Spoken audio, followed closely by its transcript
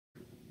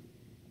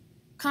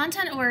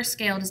Content-aware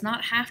scale does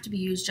not have to be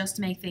used just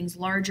to make things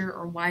larger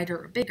or wider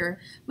or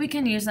bigger. We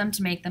can use them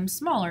to make them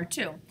smaller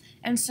too.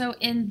 And so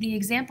in the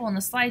example in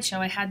the slideshow,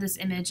 I had this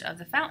image of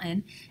the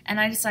fountain, and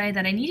I decided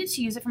that I needed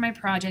to use it for my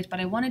project, but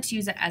I wanted to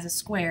use it as a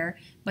square,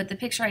 but the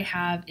picture I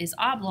have is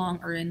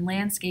oblong or in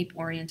landscape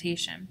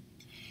orientation.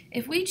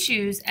 If we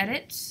choose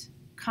Edit,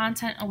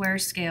 Content-aware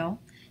scale,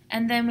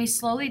 and then we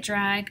slowly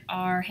drag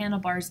our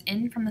handlebars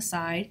in from the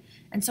side,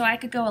 and so I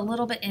could go a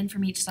little bit in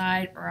from each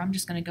side, or I'm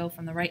just going to go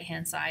from the right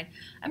hand side.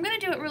 I'm going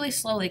to do it really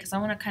slowly because I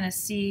want to kind of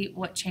see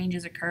what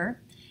changes occur.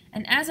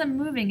 And as I'm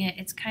moving it,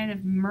 it's kind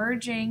of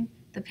merging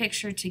the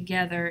picture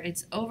together.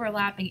 It's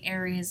overlapping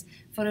areas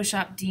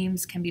Photoshop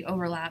deems can be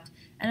overlapped.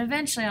 And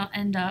eventually I'll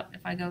end up,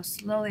 if I go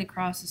slowly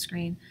across the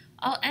screen,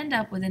 I'll end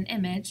up with an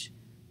image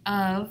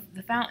of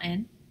the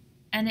fountain,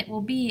 and it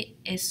will be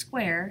a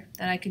square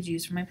that I could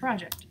use for my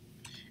project.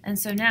 And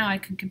so now I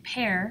can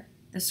compare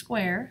the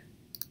square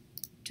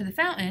to the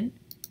fountain,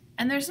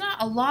 and there's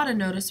not a lot of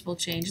noticeable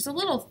change. It's a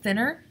little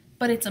thinner,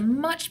 but it's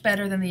much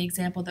better than the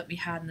example that we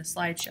had in the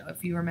slideshow.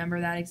 If you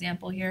remember that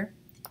example here,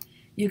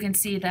 you can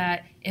see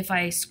that if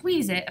I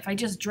squeeze it, if I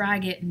just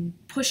drag it and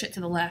push it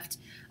to the left,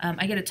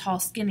 I get a tall,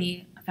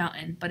 skinny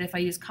fountain. But if I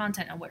use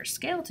content-aware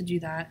scale to do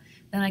that,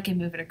 then I can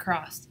move it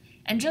across.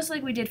 And just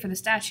like we did for the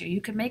statue,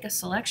 you could make a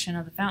selection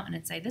of the fountain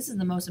and say, this is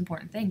the most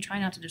important thing, try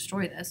not to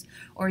destroy this.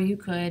 Or you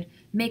could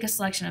make a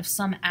selection of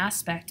some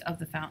aspect of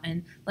the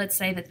fountain. Let's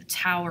say that the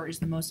tower is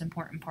the most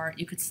important part.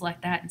 You could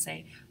select that and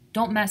say,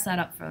 don't mess that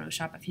up,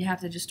 Photoshop. If you have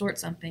to distort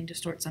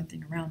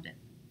something around it.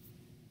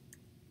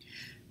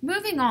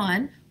 Moving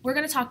on, we're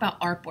going to talk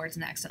about artboards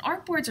next. And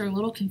artboards are a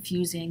little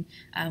confusing.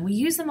 We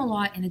use them a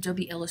lot in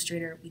Adobe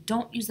Illustrator. We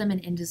don't use them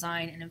in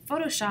InDesign. And in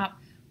Photoshop,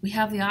 we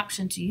have the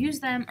option to use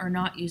them or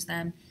not use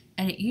them,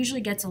 and it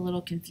usually gets a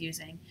little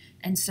confusing.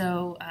 And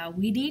so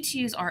we need to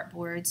use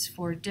artboards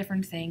for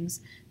different things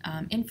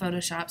in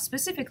Photoshop.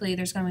 Specifically,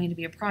 there's going to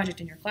be a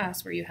project in your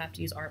class where you have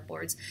to use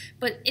artboards.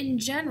 But in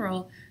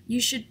general,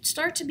 you should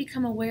start to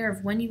become aware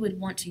of when you would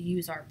want to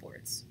use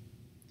artboards.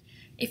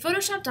 A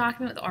Photoshop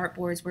document with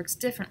artboards works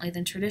differently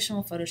than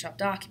traditional Photoshop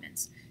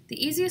documents.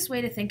 The easiest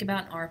way to think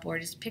about an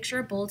artboard is to picture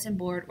a bulletin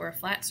board or a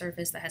flat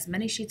surface that has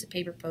many sheets of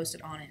paper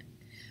posted on it.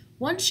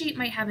 One sheet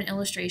might have an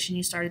illustration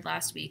you started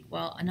last week,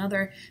 while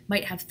another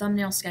might have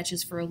thumbnail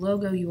sketches for a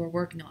logo you are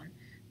working on.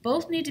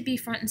 Both need to be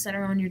front and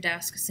center on your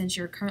desk since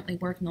you're currently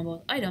working on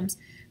both items,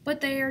 but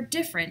they are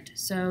different,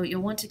 so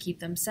you'll want to keep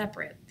them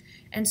separate.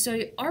 And so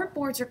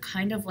artboards are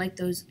kind of like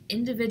those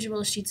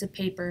individual sheets of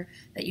paper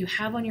that you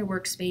have on your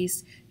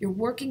workspace. You're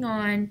working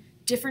on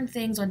different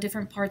things on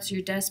different parts of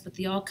your desk, but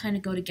they all kind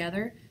of go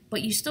together,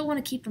 but you still want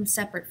to keep them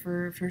separate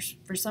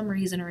for some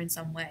reason or in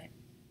some way.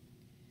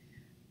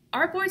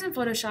 Artboards in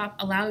Photoshop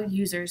allow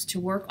users to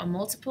work on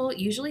multiple,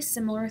 usually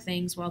similar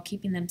things while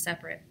keeping them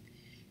separate.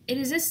 It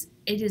is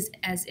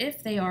as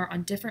if they are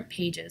on different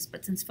pages,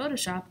 but since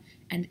Photoshop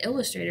and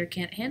Illustrator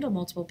can't handle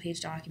multiple page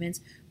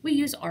documents, we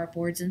use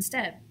artboards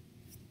instead.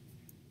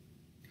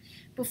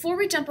 Before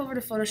we jump over to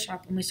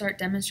Photoshop and we start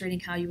demonstrating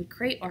how you would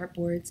create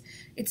artboards,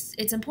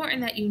 it's important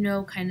that you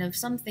know kind of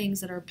some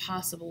things that are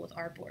possible with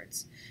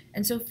artboards.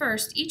 And so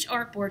first, each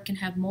artboard can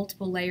have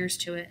multiple layers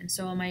to it. And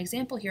so in my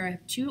example here, I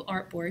have two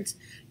artboards.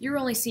 You're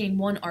only seeing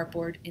one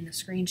artboard in the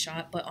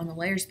screenshot, but on the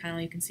layers panel,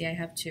 you can see I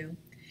have two.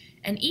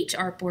 And each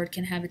artboard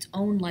can have its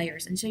own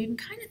layers. And so you can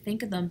kind of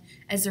think of them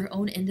as their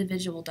own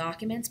individual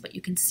documents, but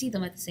you can see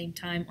them at the same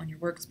time on your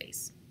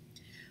workspace.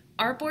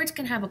 Artboards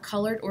can have a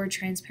colored or a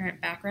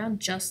transparent background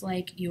just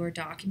like your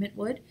document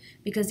would,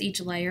 because each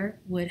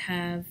layer would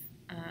have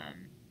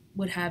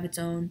its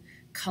own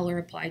color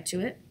applied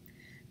to it.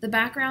 The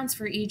backgrounds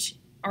for each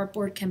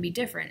artboard can be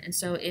different, and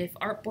so if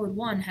artboard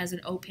 1 has an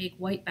opaque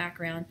white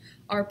background,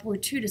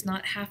 artboard 2 does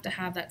not have to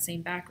have that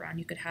same background.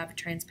 You could have a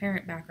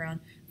transparent background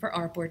for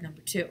artboard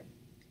number 2.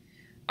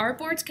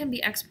 Artboards can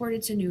be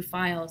exported to new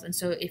files, and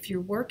so if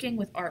you're working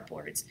with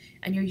artboards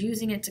and you're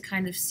using it to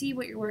kind of see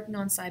what you're working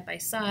on side by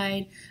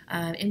side,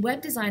 in web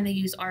design they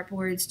use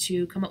artboards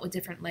to come up with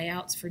different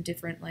layouts for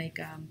different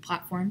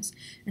platforms.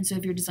 And so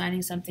if you're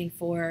designing something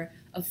for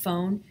a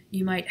phone,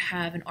 you might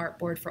have an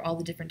artboard for all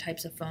the different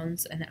types of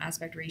phones and the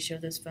aspect ratio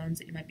of those phones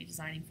that you might be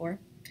designing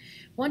for.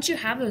 Once you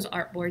have those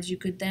artboards, you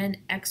could then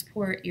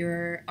export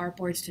your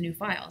artboards to new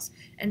files.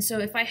 And so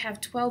if I have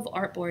 12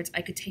 artboards,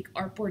 I could take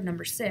artboard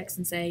number 6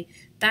 and say,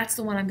 that's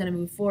the one I'm going to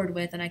move forward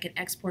with, and I can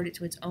export it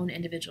to its own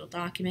individual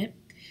document.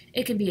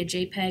 It can be a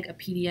JPEG, a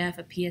PDF,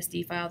 a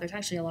PSD file. There's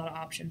actually a lot of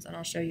options, and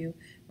I'll show you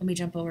when we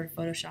jump over to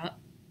Photoshop.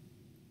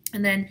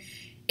 And then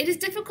it is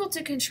difficult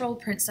to control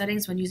print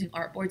settings when using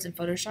artboards in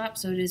Photoshop,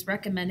 so it is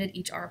recommended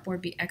each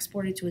artboard be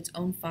exported to its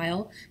own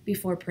file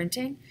before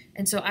printing.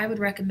 And so I would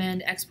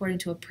recommend exporting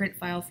to a print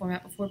file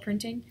format before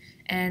printing,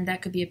 and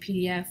that could be a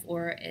PDF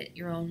or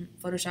your own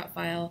Photoshop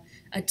file.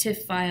 A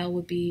TIFF file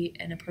would be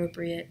an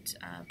appropriate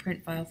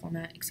print file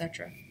format,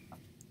 etc.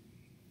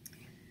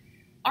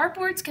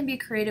 Artboards can be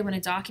created when a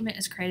document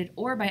is created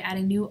or by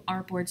adding new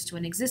artboards to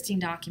an existing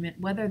document,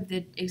 whether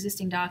the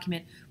existing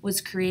document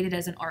was created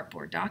as an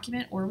artboard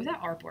document or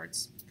without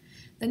artboards.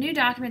 The new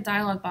document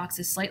dialog box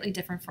is slightly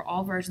different for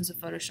all versions of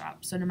Photoshop,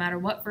 so no matter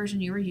what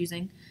version you are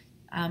using,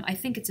 I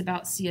think it's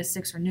about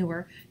CS6 or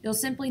newer, you'll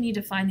simply need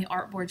to find the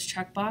Artboards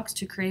checkbox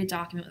to create a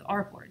document with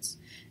Artboards.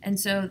 And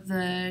so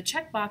the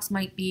checkbox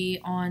might be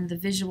on the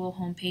visual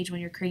homepage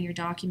when you're creating your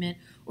document,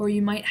 or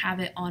you might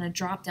have it on a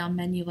drop-down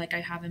menu like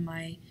I have in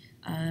my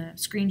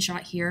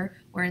screenshot here,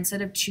 where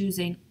instead of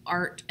choosing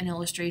art and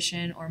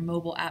illustration or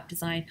mobile app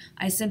design,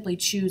 I simply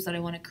choose that I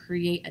want to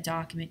create a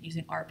document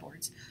using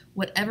Artboards.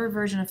 Whatever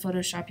version of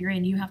Photoshop you're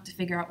in, you have to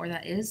figure out where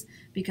that is,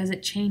 because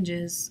it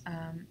changes.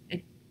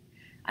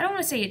 I don't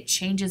want to say it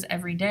changes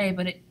every day,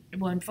 but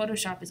when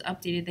Photoshop is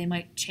updated, they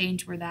might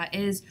change where that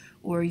is,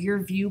 or your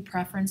view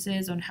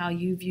preferences on how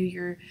you view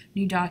your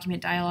new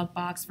document dialog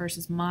box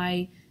versus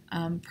my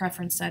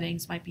preference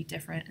settings might be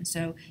different. And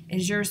so it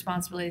is your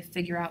responsibility to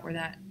figure out where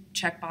that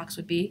checkbox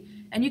would be.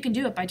 And you can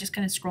do it by just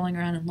kind of scrolling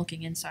around and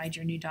looking inside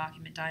your new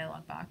document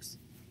dialog box.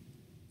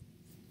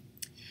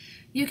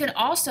 You can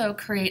also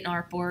create an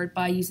artboard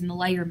by using the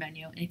layer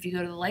menu. And if you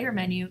go to the layer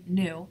menu,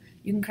 new,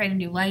 you can create a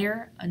new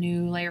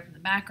layer from the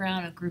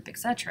background, a group,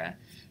 etc.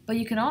 But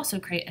you can also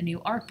create a new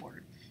artboard.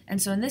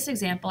 And so in this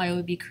example, I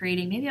would be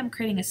creating, maybe I'm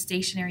creating a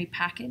stationery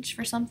package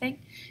for something.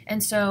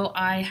 And so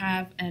I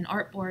have an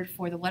artboard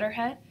for the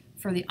letterhead,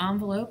 for the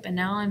envelope, and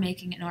now I'm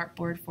making an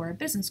artboard for a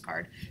business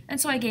card.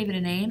 And so I gave it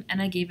a name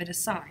and I gave it a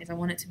size. I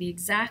want it to be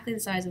exactly the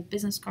size of a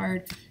business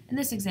card. In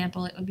this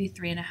example, it would be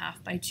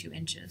 3.5 by 2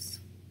 inches.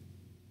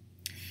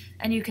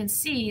 And you can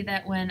see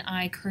that when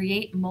I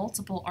create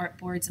multiple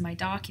artboards in my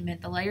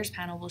document, the layers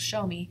panel will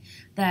show me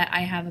that I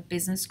have a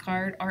business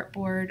card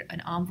artboard,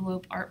 an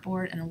envelope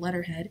artboard, and a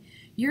letterhead.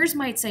 Yours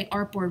might say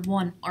artboard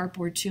 1,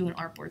 artboard 2, and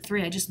artboard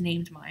 3. I just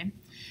named mine.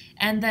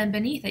 And then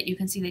beneath it, you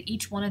can see that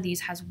each one of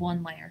these has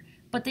one layer.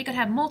 But they could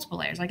have multiple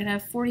layers. I could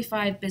have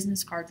 45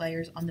 business card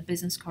layers on the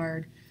business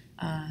card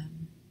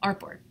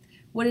artboard.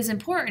 What is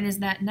important is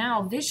that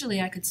now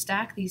visually I could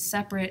stack these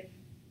separate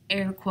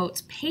air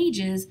quotes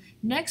pages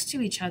next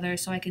to each other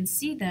so I can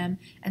see them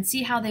and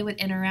see how they would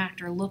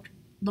interact or look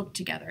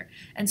together.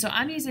 And so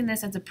I'm using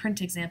this as a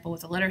print example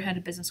with a letterhead,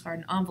 a business card,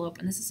 and envelope,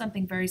 and this is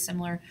something very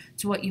similar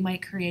to what you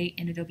might create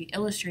in Adobe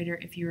Illustrator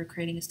if you were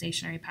creating a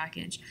stationery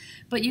package.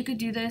 But you could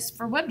do this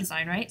for web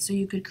design, right? So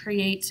you could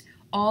create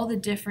all the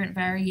different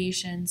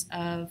variations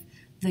of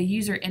the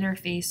user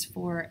interface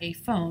for a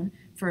phone,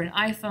 for an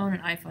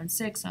iPhone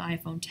 6, an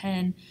iPhone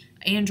 10,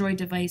 Android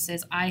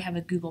devices. I have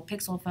a Google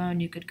Pixel phone.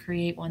 You could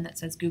create one that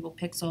says Google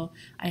Pixel.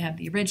 I have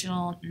the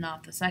original,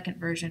 not the second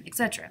version,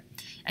 etc.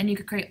 And you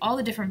could create all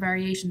the different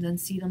variations and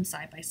see them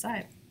side by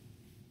side.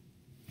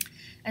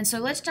 And so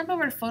let's jump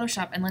over to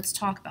Photoshop and let's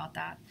talk about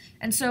that.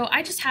 And so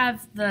I just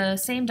have the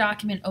same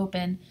document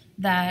open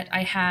that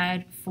I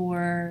had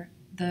for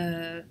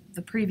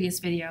the previous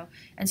video.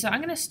 And so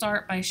I'm going to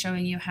start by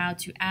showing you how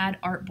to add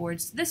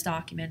artboards to this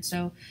document.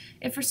 So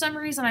if for some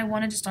reason I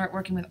wanted to start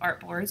working with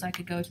artboards, I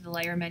could go to the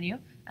layer menu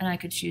and I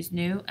could choose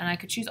new and I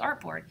could choose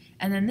artboard.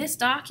 And then this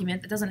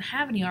document that doesn't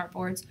have any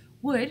artboards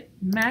would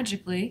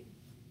magically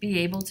be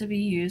able to be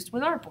used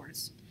with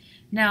artboards.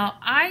 Now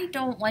I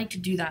don't like to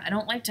do that. I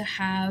don't like to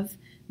have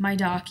my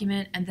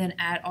document and then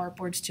add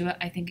artboards to it.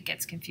 I think it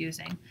gets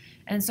confusing.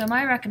 And so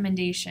my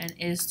recommendation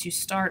is to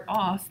start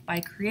off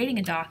by creating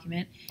a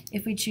document.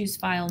 If we choose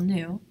File,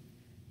 New,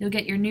 you'll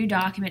get your new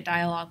document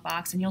dialog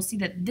box, and you'll see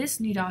that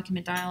this new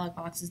document dialog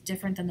box is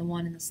different than the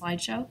one in the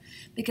slideshow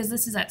because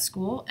this is at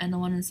school and the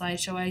one in the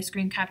slideshow I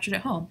screen captured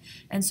at home.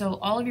 And so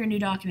all of your new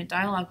document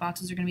dialog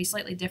boxes are going to be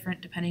slightly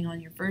different depending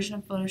on your version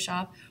of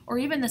Photoshop or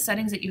even the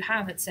settings that you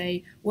have that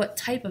say what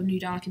type of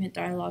new document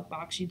dialog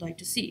box you'd like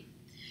to see.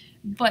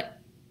 But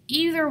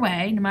either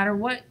way, no matter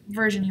what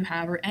version you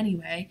have, or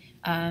anyway,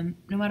 no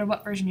matter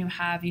what version you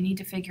have, you need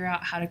to figure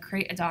out how to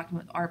create a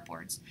document with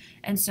artboards.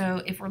 And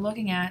so if we're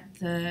looking at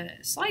the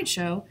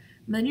slideshow,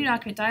 the new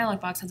document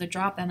dialog box has a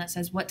drop down that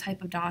says what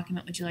type of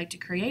document would you like to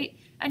create,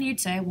 and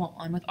you'd say I want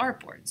one with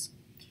artboards.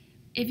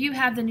 If you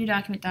have the new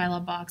document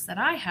dialog box that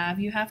I have,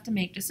 you have to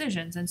make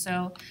decisions. And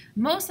so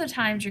most of the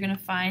times you're going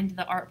to find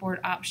the artboard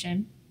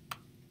option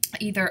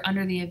either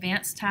under the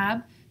Advanced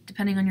tab,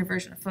 depending on your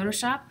version of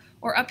Photoshop,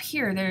 or up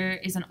here there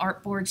is an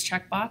Artboards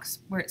checkbox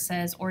where it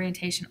says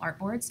Orientation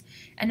Artboards.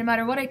 And no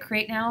matter what I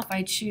create now, if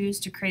I choose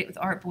to create with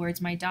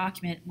artboards, my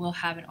document will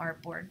have an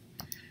artboard.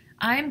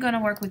 I'm going to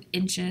work with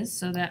inches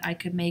so that I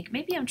could make,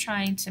 maybe I'm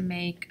trying to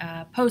make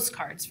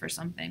postcards for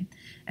something.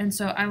 And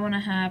so I want to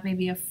have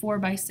maybe a 4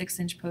 by 6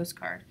 inch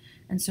postcard.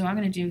 And so I'm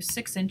going to do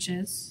 6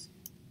 inches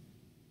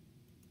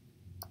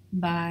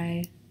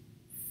by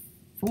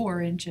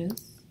 4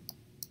 inches.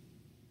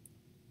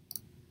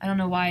 I don't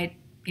know why it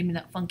gave me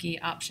that funky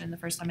option the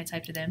first time I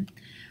typed it in.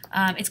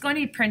 It's going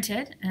to be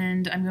printed,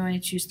 and I'm going to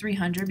choose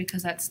 300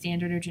 because that's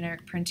standard or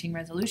generic printing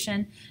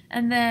resolution.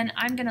 And then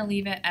I'm going to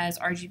leave it as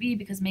RGB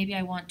because maybe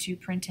I want to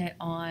print it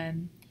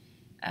on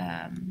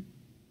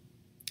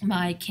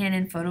my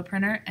Canon photo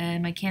printer,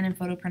 and my Canon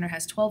photo printer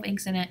has 12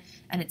 inks in it,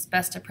 and it's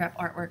best to prep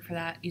artwork for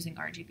that using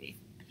RGB.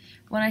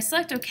 When I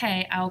select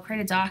OK, I will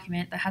create a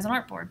document that has an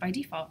artboard by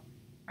default.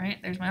 Right?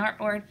 There's my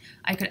artboard.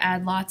 I could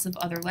add lots of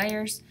other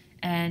layers.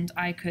 and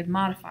I could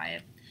modify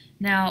it.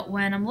 Now,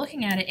 when I'm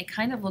looking at it, it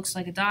kind of looks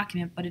like a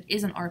document, but it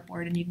is an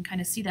artboard, and you can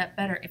kind of see that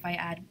better if I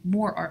add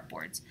more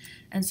artboards.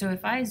 And so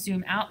if I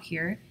zoom out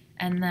here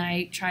and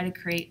I try to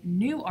create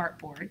new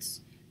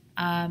artboards,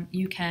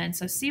 you can,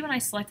 so see when I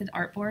selected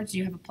artboards,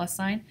 you have a plus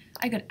sign.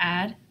 I could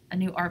add a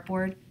new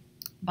artboard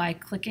by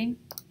clicking,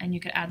 and you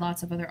could add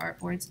lots of other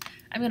artboards.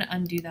 I'm going to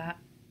undo that.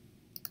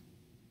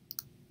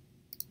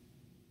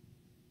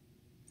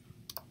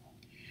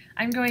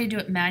 I'm going to do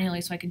it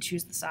manually so I can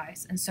choose the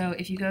size. And so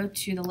if you go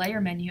to the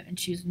layer menu and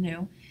choose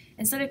new,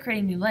 instead of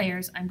creating new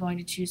layers, I'm going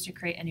to choose to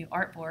create a new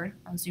artboard.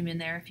 I'll zoom in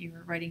there if you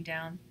were writing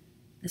down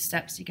the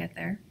steps to get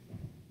there.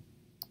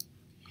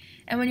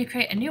 And when you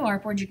create a new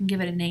artboard, you can give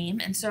it a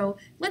name. And so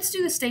let's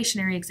do the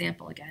stationery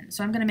example again.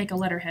 So I'm going to make a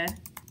letterhead.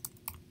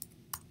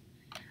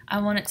 I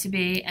want it to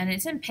be, and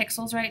it's in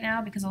pixels right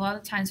now because a lot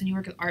of times when you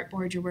work with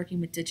artboard, you're working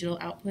with digital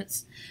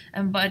outputs,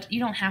 but you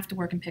don't have to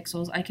work in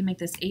pixels. I can make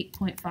this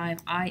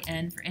 8.5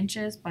 IN for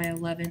inches by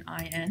 11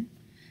 IN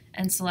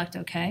and select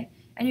OK.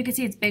 And you can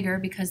see it's bigger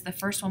because the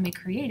first one we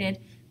created,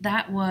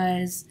 that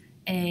was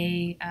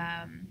a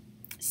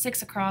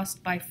 6 across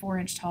by 4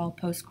 inch tall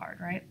postcard,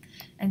 right?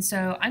 And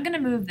so I'm going to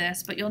move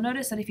this, but you'll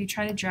notice that if you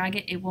try to drag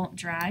it, it won't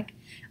drag.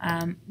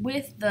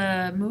 With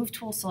the move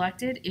tool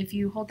selected, if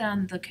you hold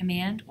down the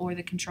command or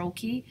the control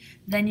key,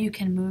 then you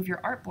can move your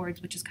artboards,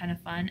 which is kind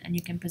of fun, and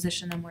you can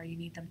position them where you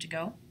need them to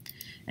go.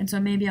 And so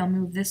maybe I'll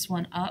move this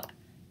one up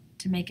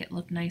to make it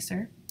look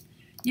nicer.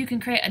 You can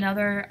create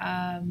another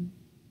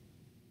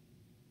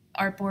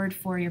artboard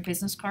for your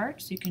business card,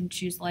 so you can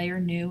choose layer,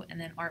 new, and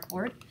then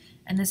artboard.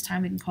 And this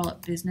time we can call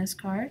it business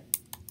card.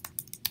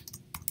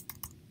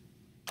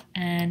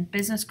 And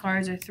business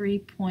cards are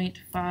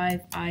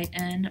 3.5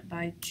 IN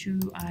by 2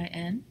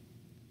 IN.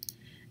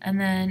 And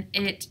then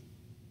it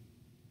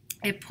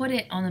put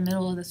it on the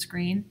middle of the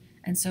screen,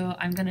 and so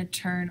I'm going to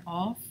turn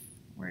off,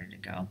 where did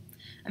it go?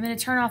 I'm going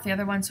to turn off the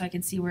other one so I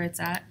can see where it's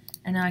at,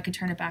 and now I can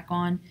turn it back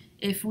on.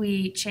 If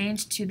we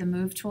change to the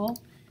move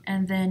tool,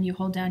 and then you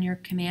hold down your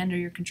command or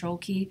your control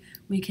key,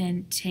 we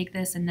can take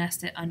this and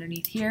nest it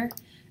underneath here.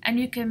 And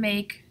you can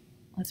make,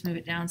 let's move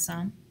it down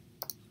some.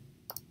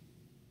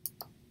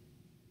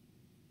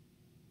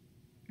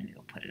 Maybe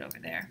we'll put it over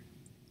there.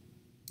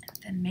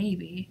 And then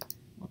maybe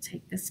we'll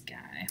take this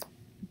guy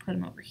and put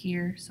him over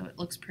here so it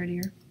looks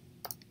prettier.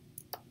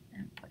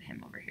 And put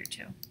him over here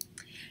too.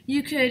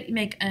 You could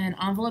make an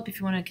envelope if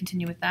you want to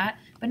continue with that,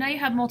 but now you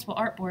have multiple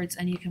artboards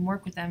and you can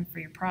work with them for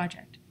your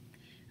project.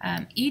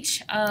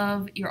 Each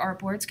of your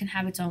artboards can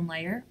have its own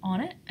layer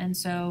on it, and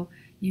so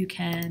you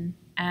can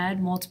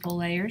add multiple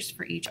layers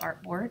for each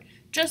artboard,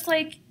 just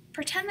like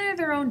pretend they're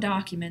their own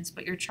documents,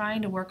 but you're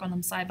trying to work on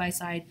them side by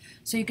side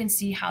so you can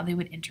see how they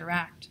would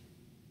interact.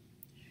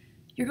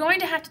 You're going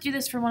to have to do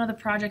this for one of the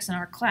projects in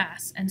our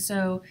class, and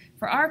so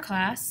for our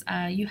class,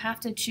 you have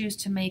to choose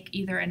to make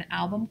either an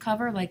album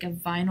cover, like a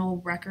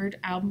vinyl record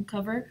album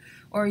cover,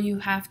 or you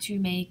have to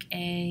make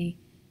a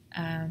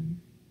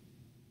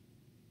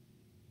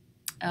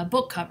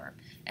book cover.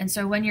 And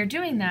so when you're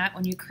doing that,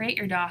 when you create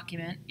your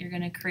document, you're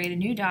going to create a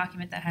new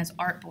document that has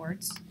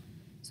artboards.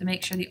 So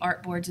make sure the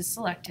artboards is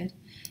selected.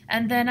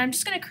 And then I'm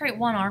just going to create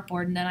one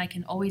artboard, and then I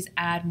can always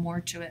add more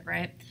to it,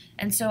 right?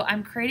 And so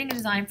I'm creating a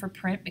design for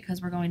print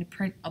because we're going to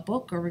print a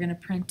book or we're going to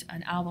print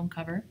an album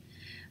cover.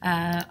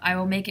 I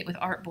will make it with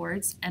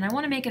artboards, and I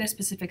want to make it a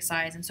specific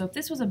size. And so if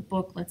this was a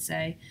book, let's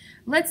say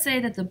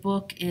that the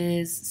book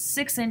is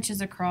 6 inches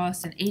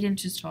across and 8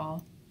 inches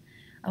tall.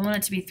 I want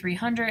it to be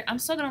 300. I'm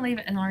still going to leave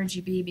it in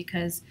RGB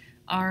because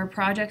our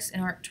projects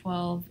in ART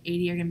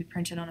 1280 are going to be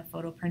printed on a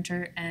photo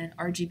printer, and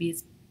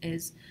RGB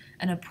is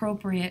an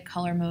appropriate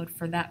color mode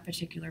for that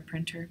particular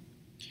printer.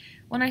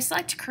 When I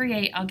select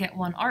create, I'll get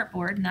one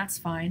artboard, and that's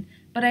fine,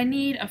 but I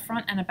need a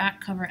front and a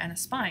back cover and a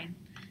spine.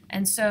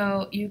 And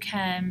so you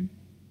can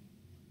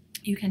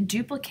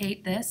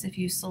duplicate this if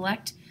you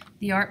select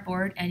the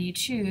artboard and you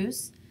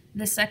choose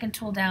the second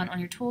tool down on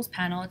your tools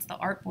panel. It's the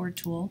artboard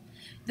tool.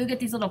 You'll get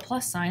these little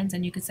plus signs,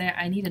 and you could say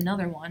I need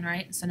another one,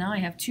 right? So now I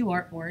have 2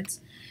 artboards,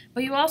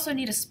 but you also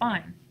need a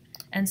spine.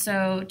 And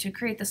so to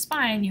create the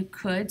spine, you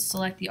could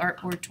select the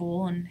artboard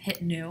tool and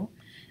hit new,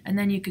 and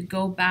then you could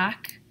go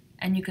back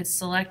and you could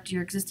select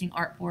your existing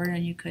artboard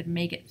and you could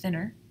make it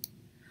thinner,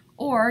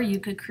 or you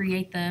could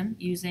create them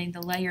using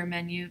the layer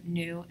menu,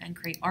 new, and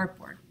create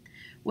artboard.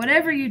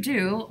 Whatever you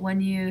do when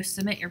you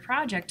submit your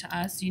project to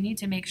us, you need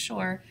to make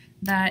sure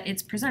that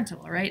it's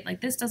presentable, right?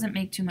 Like this doesn't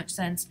make too much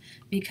sense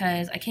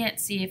because I can't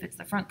see if it's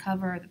the front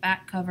cover or the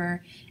back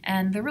cover,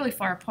 and they're really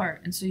far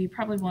apart, and so you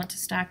probably want to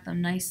stack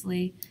them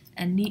nicely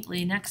and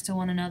neatly next to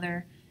one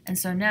another. And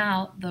so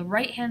now the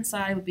right hand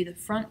side would be the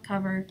front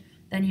cover,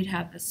 then you'd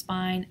have the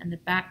spine and the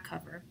back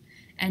cover,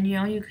 and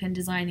you can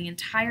design the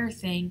entire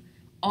thing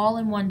all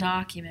in one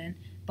document,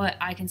 but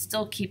I can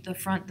still keep the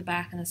front, the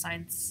back, and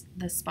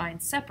the spine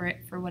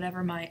separate for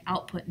whatever my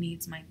output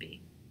needs might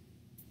be.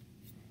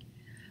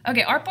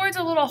 Okay, artboard's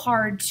a little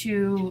hard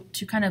to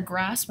kind of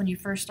grasp when you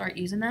first start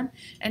using them,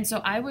 and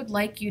so I would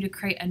like you to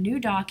create a new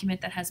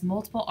document that has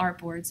multiple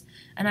artboards,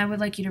 and I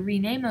would like you to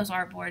rename those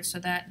artboards so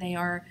that they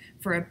are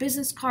for a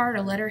business card,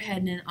 a letterhead,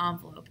 and an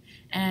envelope.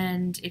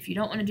 And if you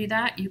don't want to do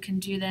that, you can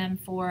do them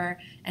for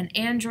an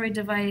Android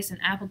device, an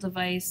Apple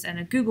device, and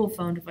a Google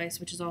phone device,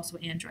 which is also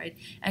Android,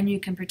 and you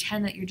can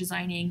pretend that you're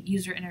designing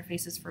user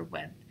interfaces for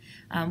web.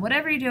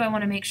 Whatever you do, I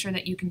want to make sure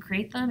that you can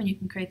create them, and you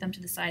can create them to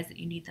the size that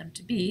you need them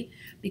to be,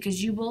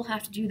 because you will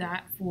have to do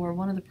that for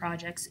one of the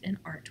projects in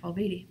ART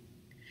 1280.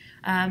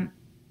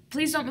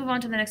 Please don't move on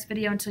to the next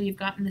video until you've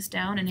gotten this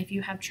down, and if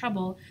you have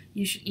trouble,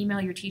 you should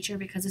email your teacher,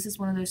 because this is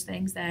one of those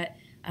things that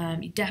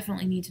you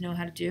definitely need to know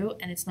how to do,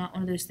 and it's not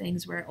one of those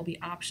things where it will be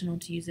optional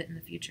to use it in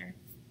the future.